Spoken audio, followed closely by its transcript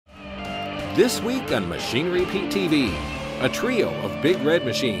This week on Machinery Pete TV, a trio of big red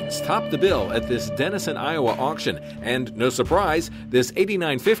machines topped the bill at this Denison, Iowa auction, and no surprise, this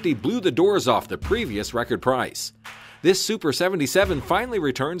 8950 blew the doors off the previous record price. This Super 77 finally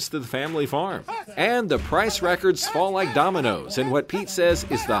returns to the family farm, and the price records fall like dominoes in what Pete says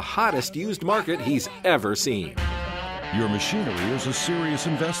is the hottest used market he's ever seen. Your machinery is a serious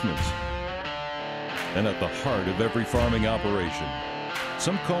investment, and at the heart of every farming operation.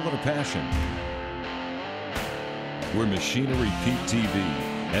 Some call it a passion. We're Machinery Pete TV,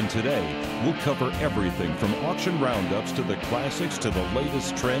 and today we'll cover everything from auction roundups to the classics to the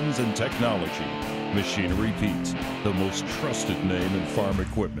latest trends and technology. Machinery Pete, the most trusted name in farm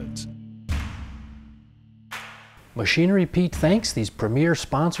equipment. Machinery Pete thanks these premier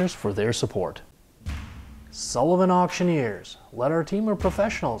sponsors for their support. Sullivan Auctioneers. Let our team of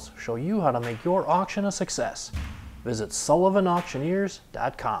professionals show you how to make your auction a success. Visit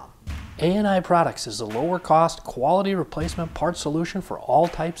sullivanauctioneers.com. A&I Products is a lower cost, quality replacement part solution for all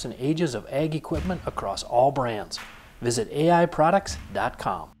types and ages of ag equipment across all brands. Visit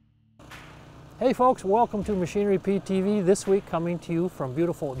aiproducts.com. Hey folks, welcome to Machinery Pete TV. This week coming to you from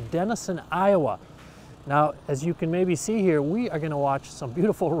beautiful Denison, Iowa. Now, as you can maybe see here, we are going to watch some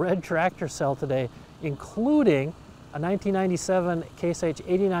beautiful red tractor sell today, including a 1997 Case H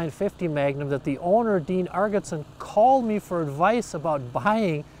 8950 Magnum that the owner, Dean Argetson, called me for advice about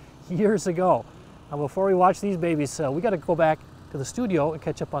buying years ago. Now, before we watch these babies sell, we got to go back to the studio and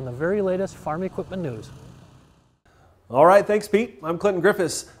catch up on the very latest farm equipment news. All right, thanks Pete. I'm Clinton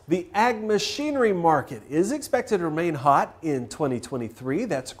Griffiths. The ag machinery market is expected to remain hot in 2023.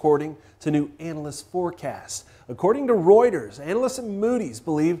 That's according to new analyst forecasts. According to Reuters, analysts at Moody's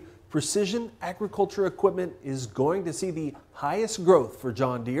believe precision agriculture equipment is going to see the highest growth for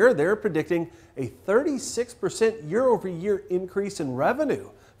John Deere. They're predicting a 36% year-over-year increase in revenue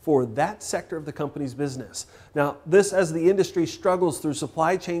for that sector of the company's business. Now, this as the industry struggles through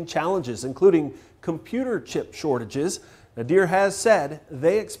supply chain challenges, including computer chip shortages. Now, Deere has said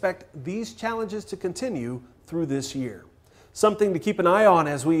they expect these challenges to continue through this year. Something to keep an eye on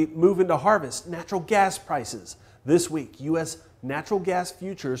as we move into harvest: natural gas prices. This week, U.S. natural gas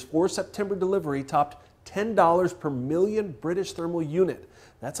futures for September delivery topped $10 per million British thermal unit.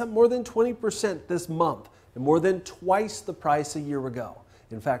 That's up more than 20% this month and more than twice the price a year ago.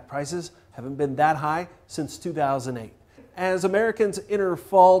 In fact, prices haven't been that high since 2008. As Americans enter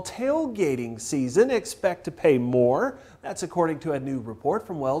fall tailgating season, expect to pay more. That's according to a new report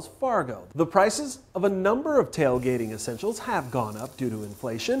from Wells Fargo. The prices of a number of tailgating essentials have gone up due to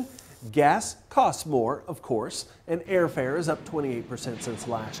inflation. Gas costs more, of course, and airfare is up 28% since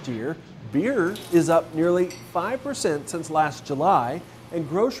last year. Beer is up nearly 5% since last July, and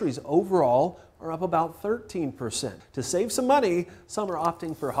groceries overall are up about 13%. To save some money, some are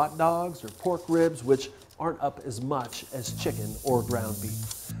opting for hot dogs or pork ribs, which aren't up as much as chicken or ground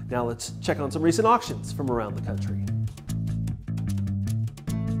beef. Now let's check on some recent auctions from around the country.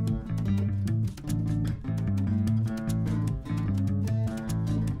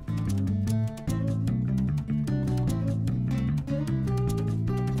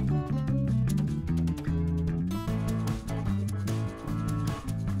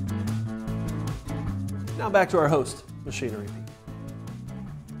 Now back to our host, Machinery Pete.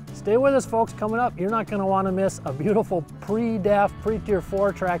 Stay with us, folks. Coming up, you're not going to want to miss a beautiful pre-DAF, pre-Tier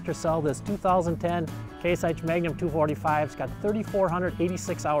 4 tractor sell. This 2010 Case H Magnum 245. It's got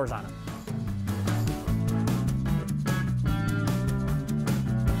 3,486 hours on it.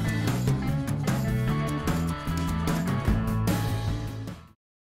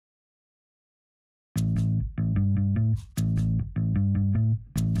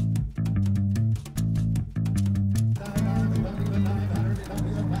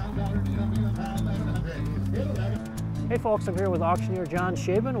 Hey folks, I'm here with auctioneer John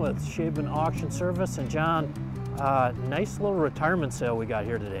Shaben with Shaben Auction Service. And John, nice little retirement sale we got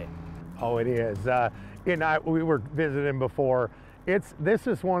here today. Oh, it is. We were visiting before. This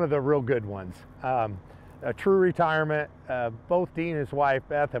is one of the real good ones. A true retirement. Both Dean and his wife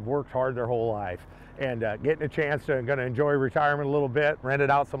Beth have worked hard their whole life, and getting a chance to enjoy retirement a little bit,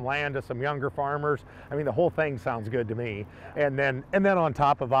 rented out some land to some younger farmers. I mean, the whole thing sounds good to me. And then on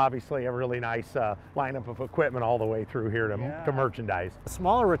top of obviously a really nice lineup of equipment all the way through here to merchandise.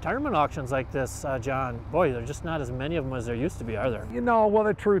 Smaller retirement auctions like this, John, boy, there's just not as many of them as there used to be, are there? You know, well,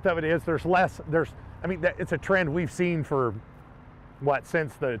 the truth of it is there's less. I mean, it's a trend we've seen for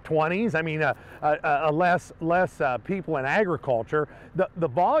since the 20s. I mean, less people in agriculture. The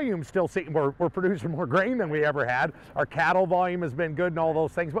volume still, we're producing more grain than we ever had. Our cattle volume has been good and all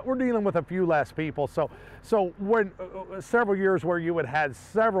those things, but we're dealing with a few less people. So when several years where you would have had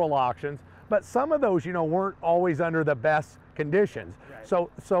several auctions, but some of those, you know, weren't always under the best conditions. Right.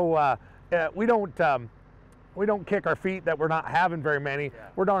 So we don't kick our feet that we're not having very many. Yeah.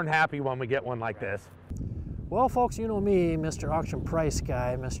 We're darn happy when we get one like this. Well, folks, you know me, Mr. Auction Price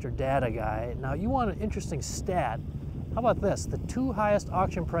Guy, Mr. Data Guy. Now, you want an interesting stat. How about this? The 2 highest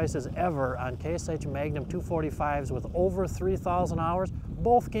auction prices ever on Case IH Magnum 245s with over 3,000 hours,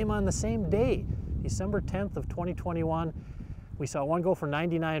 both came on the same day, December 10th of 2021. We saw one go for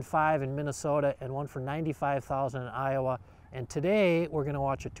 $99,500 in Minnesota and one for $95,000 in Iowa. And today, we're going to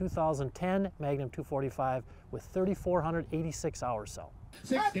watch a 2010 Magnum 245 with 3,486 hours sell.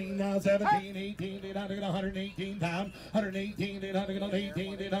 16 now, 17, 18, 118 pound, 118,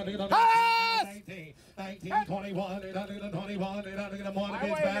 818, 19, 19, 21, 821, 801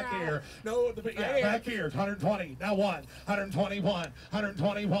 against back here. No, yeah, back here, 120, now 121,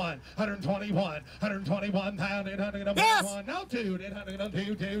 121, 121, 121 pound, 801, now 2,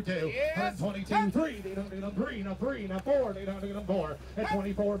 802, 2, 2, 122, 3, 803, now 3, now 4, 804, at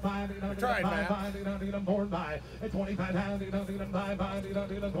 24 pound, 805 pound, 804 5, at 25 pound, 805 pound,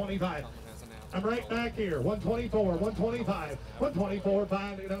 825. I'm right back here. 124, 125, 124,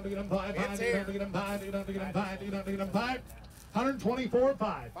 5, 805, 805, 805, 124,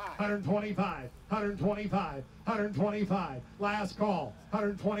 5, 125, 125, 125. Last call.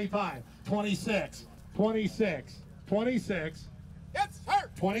 125, 26, 26, 26. Yes, sir.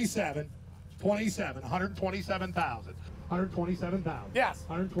 27, 27, 127,000. 127,000. Yes.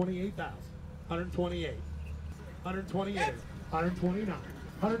 128,000. 128. 128. 129.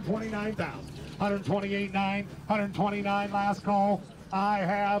 129,000. 128,900. 129. Last call. I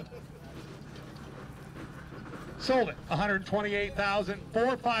have sold it.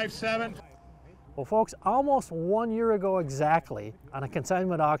 128,457. Well, folks, almost 1 year ago exactly, on a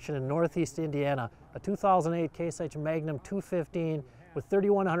consignment auction in Northeast Indiana, a 2008 Case IH Magnum 215 with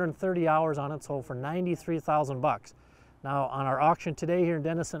 3,130 hours on it sold for $93,000. Now, on our auction today here in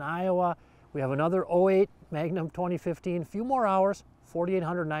Denison, Iowa, we have another 08 Magnum 2015, few more hours,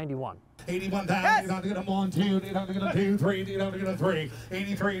 4,891. 81,000, 1, 2, 2, 3, 3,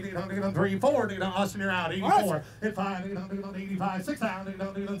 83, 3, 4, Austin, you're out, 84, 5, 85, 6,000,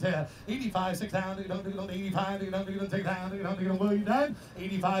 10, 85, 6,000, 85, 6,000, Will you done?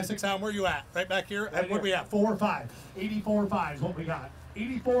 85, 6,000, where you at? Right back here? Right, what we at? 4 or 5? 84 5 is what we got.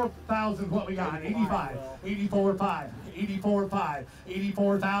 84,000 is what we got. 85, 84 5. 84 5,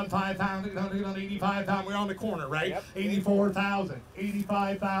 84,000, 5,000, 85,000. We're on the corner, right? Yep. 84,000,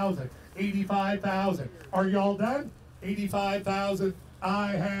 85,000, 85,000. Are y'all done? 85,000. I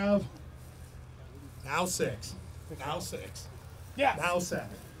have now 6, now 6, yeah, now 7,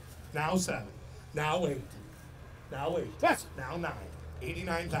 now 7, now 8, now 8, yes, now 9,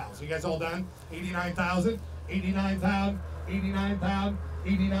 89,000. You guys all done? 89,000, 89,000, 89,000.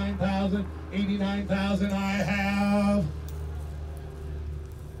 89,000, 89,000. I have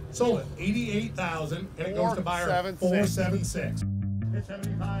sold it. 88,000, and it goes to buyer 476.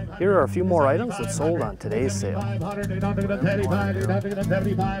 Here are a few more items that sold on today's sale.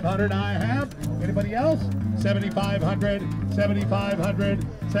 7,500 I have. Anybody else? 7,500, 7,500,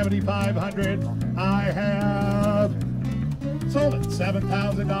 7,500. I have sold it.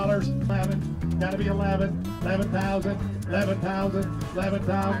 $7,000. 11. Gotta be 11. 11,000. 11,000.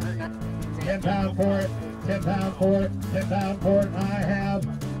 11,000. 10 pound for it. 10 pound for it. 10 pound for it. I have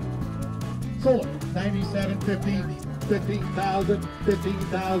sold it. 97.50. 15,000,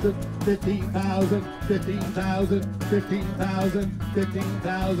 15,000, 15,000, 15,000, 15,000,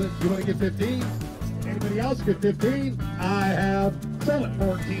 15,000. You want to get 15? Anybody else get 15? I have sold it.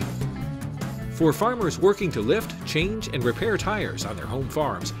 14. For farmers working to lift, change, and repair tires on their home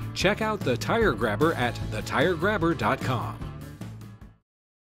farms, check out the Tire Grabber at thetiregrabber.com.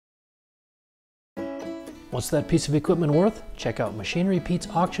 What's that piece of equipment worth? Check out Machinery Pete's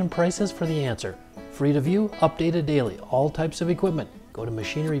auction prices for the answer. Free to view, updated daily, all types of equipment. Go to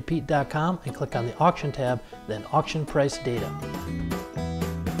machinerypete.com and click on the auction tab, then auction price data.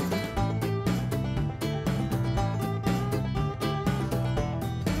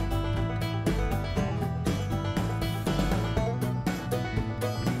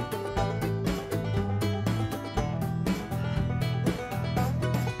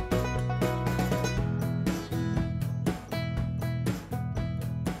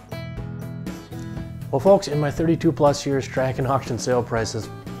 Well, folks, in my 32 plus years tracking auction sale prices,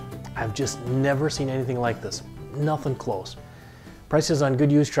 I've just never seen anything like this. Nothing close. Prices on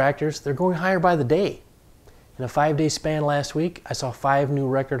good used tractors, they're going higher by the day. In a 5-day span last week, I saw 5 new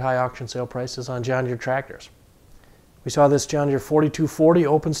record high auction sale prices on John Deere tractors. We saw this John Deere 4240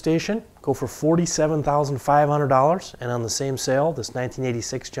 open station go for $47,500, and on the same sale, this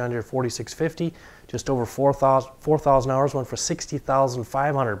 1986 John Deere 4650, just over 4,000 hours, went for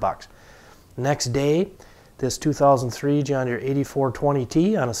 $60,500. Next day, this 2003 John Deere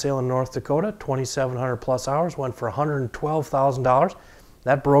 8420T on a sale in North Dakota, 2,700 plus hours, went for $112,000.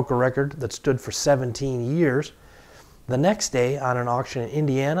 That broke a record that stood for 17 years. The next day, on an auction in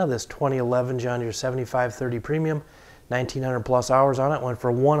Indiana, this 2011 John Deere 7530 Premium, 1,900 plus hours on it, went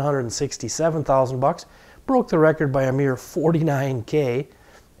for $167,000, broke the record by a mere $49K.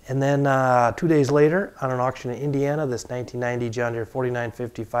 And then 2 days later, on an auction in Indiana, this 1990 John Deere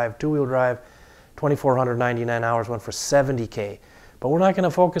 4955 two-wheel drive, 2,499 hours, went for $70K. But we're not going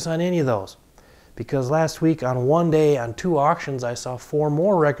to focus on any of those, because last week on one day on 2 auctions, I saw 4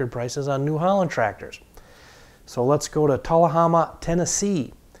 more record prices on New Holland tractors. So let's go to Tullahoma,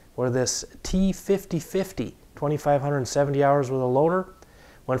 Tennessee, where this T5050, 2,570 hours with a loader,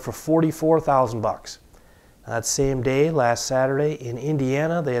 went for $44,000. That same day, last Saturday, in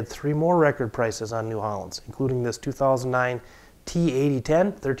Indiana, they had 3 more record prices on New Hollands, including this 2009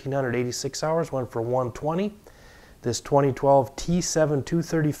 T8010, 1,386 hours, went for $120. This 2012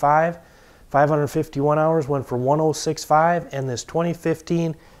 T7235, 551 hours, went for $106.5, and this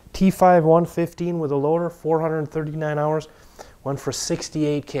 2015 T5115 with a loader, 439 hours, went for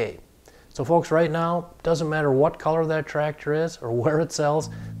 $68K. So folks, right now, doesn't matter what color that tractor is or where it sells,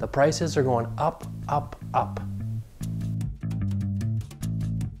 the prices are going up, up, up.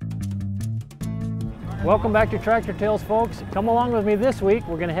 Welcome back to Tractor Tales, folks. Come along with me this week.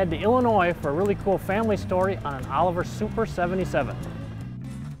 We're going to head to Illinois for a really cool family story on an Oliver Super 77.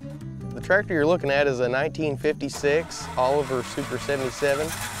 The tractor you're looking at is a 1956 Oliver Super 77.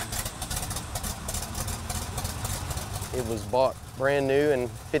 It was bought brand new in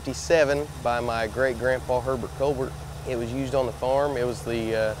 '57 by my great-grandpa Herbert Colbert. It was used on the farm. It was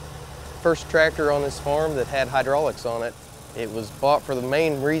the first tractor on this farm that had hydraulics on it. It was bought for the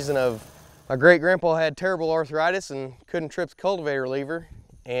main reason of my great-grandpa had terrible arthritis and couldn't trip the cultivator lever.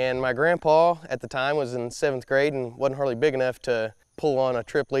 And my grandpa at the time was in 7th grade and wasn't hardly big enough to pull on a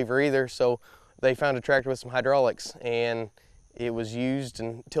trip lever either, so they found a tractor with some hydraulics, and it was used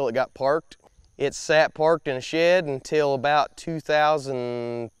until it got parked. It sat parked in a shed until about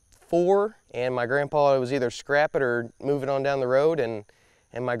 2004, and my grandpa was either scrap it or move it on down the road, and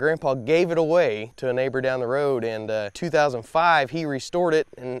my grandpa gave it away to a neighbor down the road, and 2005 he restored it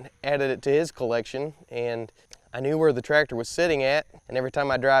and added it to his collection. And I knew where the tractor was sitting at, and every time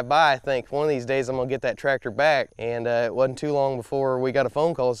I drive by I think one of these days I'm gonna get that tractor back. And it wasn't too long before we got a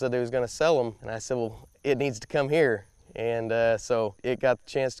phone call that said they was gonna sell them, and I said, well, it needs to come here. And so it got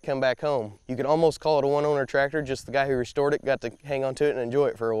the chance to come back home. You could almost call it a one-owner tractor, just the guy who restored it got to hang on to it and enjoy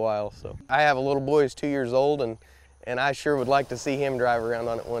it for a while. So I have a little boy who's 2 years old, and I sure would like to see him drive around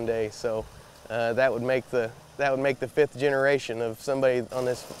on it one day. So that would make the 5th generation of somebody on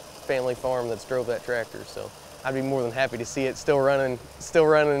this family farm that's drove that tractor. So I'd be more than happy to see it still running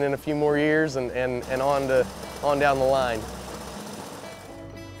in a few more years and on down the line.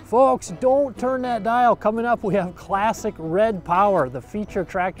 Folks, don't turn that dial. Coming up, we have Classic Red Power, the feature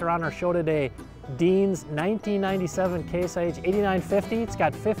tractor on our show today. Dean's 1997 Case IH 8950. It's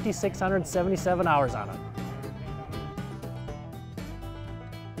got 5,677 hours on it.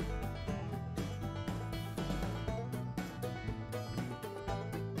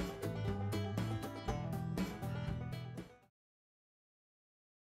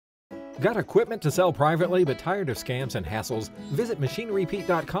 Got equipment to sell privately but tired of scams and hassles? Visit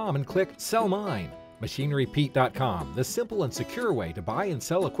MachineryPete.com and click Sell Mine. MachineryPete.com, the simple and secure way to buy and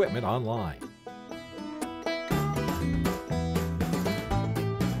sell equipment online.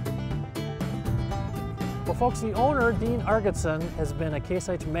 Well, folks, the owner, Dean Argetson, has been a Case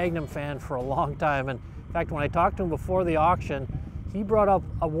IH Magnum fan for a long time. And in fact, when I talked to him before the auction, he brought up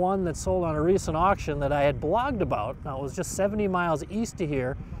a one that sold on a recent auction that I had blogged about. Now, it was just 70 miles east of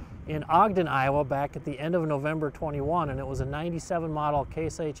here in Ogden, Iowa, back at the end of November 21, and it was a 97 model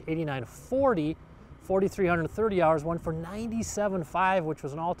Case IH 8940, 4,330 hours, went for $97.5, which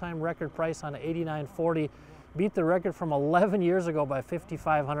was an all-time record price on an 8940. Beat the record from 11 years ago by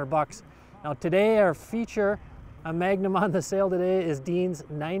 $5,500. Now today, our feature, a Magnum on the sale today, is Dean's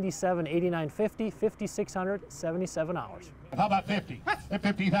 97 8950, 5,677 hours. How about 50? At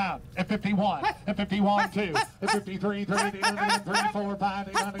 50,000. At 51. At 51, 2. At 53, 3, 3, 4,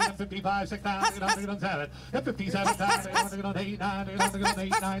 5, 55, 6, 7. At 57, 8,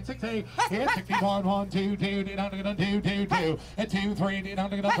 9, 6, 8. At 61, 1, 2, 2, 2, 2. At 2, 3,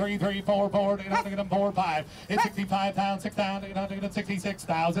 3, 4, 4, 4, 5. At 65,000, 6,000,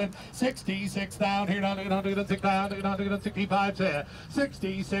 66,000. 66,000 here, 6,000, 65,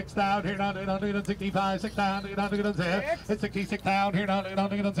 66,000 here, 65, 6,000, it's 66,000 here,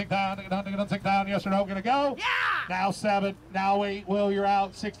 6,000, yes or no, gonna go? Yeah! Now 7, now 8, Will, you're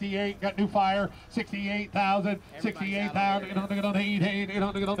out, 68, got new fire, 68,000, 68,000, 8,000,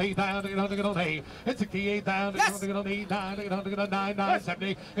 it's 68,000, 8, 9, 9,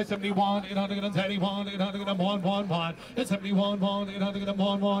 70, it's 71, 71, 1, it's 71,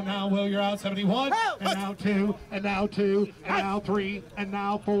 1, now Will, you're out, 71, and now 2, and now 2, and now 3, and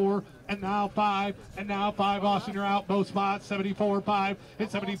now 4, and now 5, and now 5, Austin, you're out, both spots, 74, 5,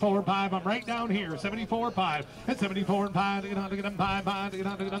 it's 74, 5, I'm right down here, 74, 5, it's 74 and 5,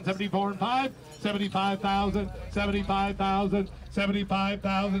 74 and 5, 75,000, 75,000,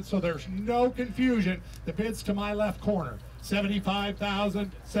 75,000, so there's no confusion, the bid's to my left corner,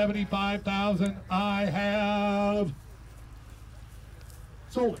 75,000, 75,000, I have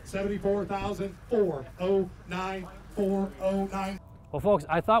sold it, 74,409, 409. Well, folks,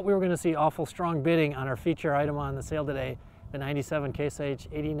 I thought we were going to see awful strong bidding on our feature item on the sale today, the 97 Case IH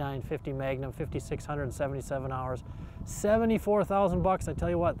 8950 Magnum, 5,677 hours, 74,000 bucks. I tell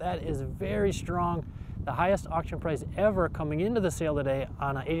you what, that is very strong. The highest auction price ever coming into the sale today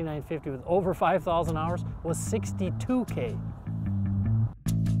on an 8950 with over 5,000 hours was $62K.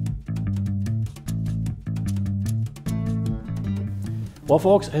 Well,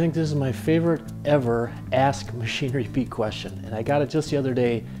 folks, I think this is my favorite ever Ask Machinery Pete question. And I got it just the other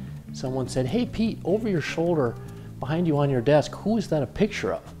day. Someone said, hey, Pete, over your shoulder, behind you on your desk, who is that a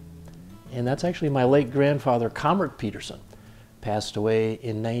picture of? And that's actually my late grandfather, Comrade Peterson. Passed away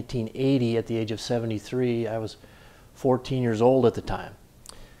in 1980 at the age of 73. I was 14 years old at the time.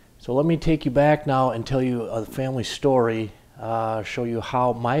 So let me take you back now and tell you a family story, show you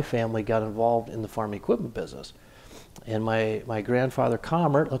how my family got involved in the farm equipment business. And my grandfather,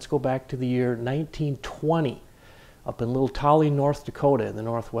 Comrade, let's go back to the year 1920, up in Little Tolly, North Dakota, in the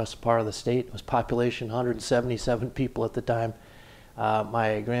northwest part of the state. It was population 177 people at the time.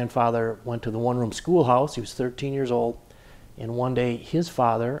 My grandfather went to the one-room schoolhouse. He was 13 years old. And one day, his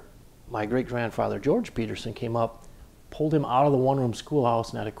father, my great-grandfather, George Peterson, came up, pulled him out of the one-room schoolhouse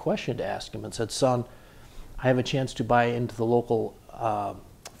and had a question to ask him and said, son, I have a chance to buy into the local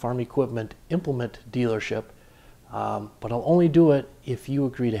farm equipment implement dealership, but I'll only do it if you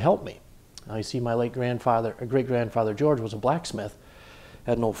agree to help me. Now you see, my late grandfather, great-grandfather George, was a blacksmith,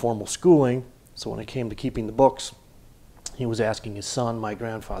 had no formal schooling, so when it came to keeping the books, he was asking his son, my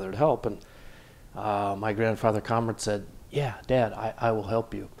grandfather, to help. And my grandfather, Comrade, said, yeah, Dad, I will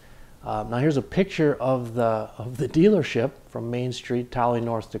help you. Now here's a picture of the dealership from Main Street, Tolly,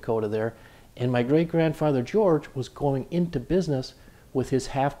 North Dakota there. And my great-grandfather George was going into business with his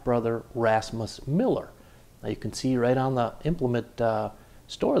half-brother Rasmus Miller. Now you can see right on the implement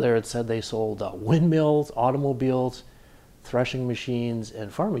store there, it said they sold windmills, automobiles, threshing machines,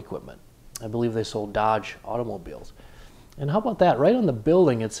 and farm equipment. I believe they sold Dodge automobiles. And how about that? Right on the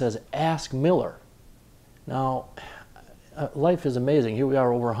building it says Ask Miller. Now, life is amazing. Here we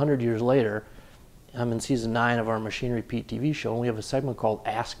are over 100 years later. I'm in season 9 of our Machinery Pete TV show, and we have a segment called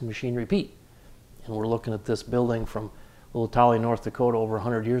Ask Machinery Pete. And we're looking at this building from Little Tolly, North Dakota, over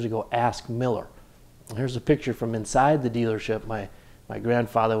 100 years ago, Ask Miller. And here's a picture from inside the dealership. My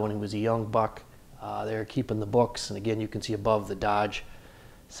grandfather, when he was a young buck, they were keeping the books. And again, you can see above the Dodge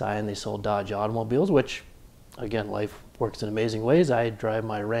sign, they sold Dodge automobiles, which, again, life works in amazing ways. I drive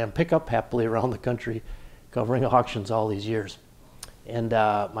my Ram pickup happily around the country, covering auctions all these years. And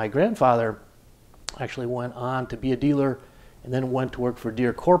my grandfather actually went on to be a dealer and then went to work for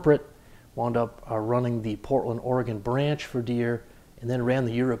Deere Corporate, wound up running the Portland, Oregon branch for Deere, and then ran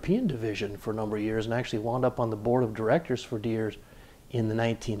the European division for a number of years, and actually wound up on the board of directors for Deere in the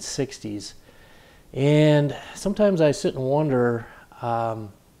 1960s. And sometimes I sit and wonder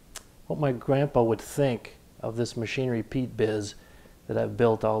what my grandpa would think of this Machinery Pete biz that I've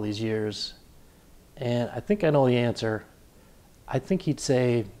built all these years. And I think I know the answer. I think he'd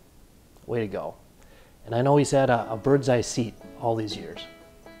say, way to go. And I know he's had a bird's eye seat all these years.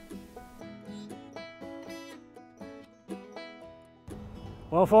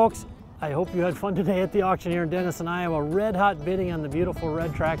 Well, folks, I hope you had fun today at the auction here in Denison, Iowa. Red hot bidding on the beautiful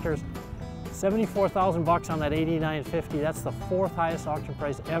red tractors. $74,000 on that 8950. That's the fourth highest auction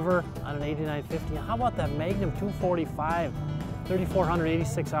price ever on an 8950. How about that Magnum 245?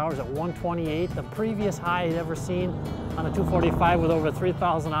 3,486 hours at 128. The previous high I'd ever seen on a 245 with over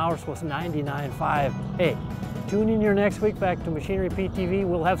 3,000 hours was 99.5. Hey, tune in here next week back to Machinery Pete TV.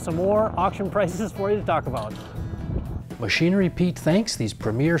 We'll have some more auction prices for you to talk about. Machinery Pete thanks these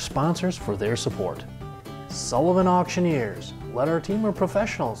premier sponsors for their support. Sullivan Auctioneers. Let our team of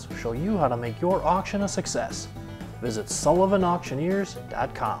professionals show you how to make your auction a success. Visit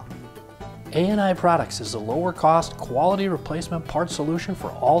sullivanauctioneers.com. A&I Products is a lower cost, quality replacement part solution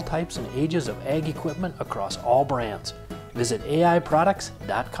for all types and ages of ag equipment across all brands. Visit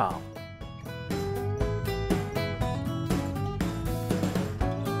aiproducts.com.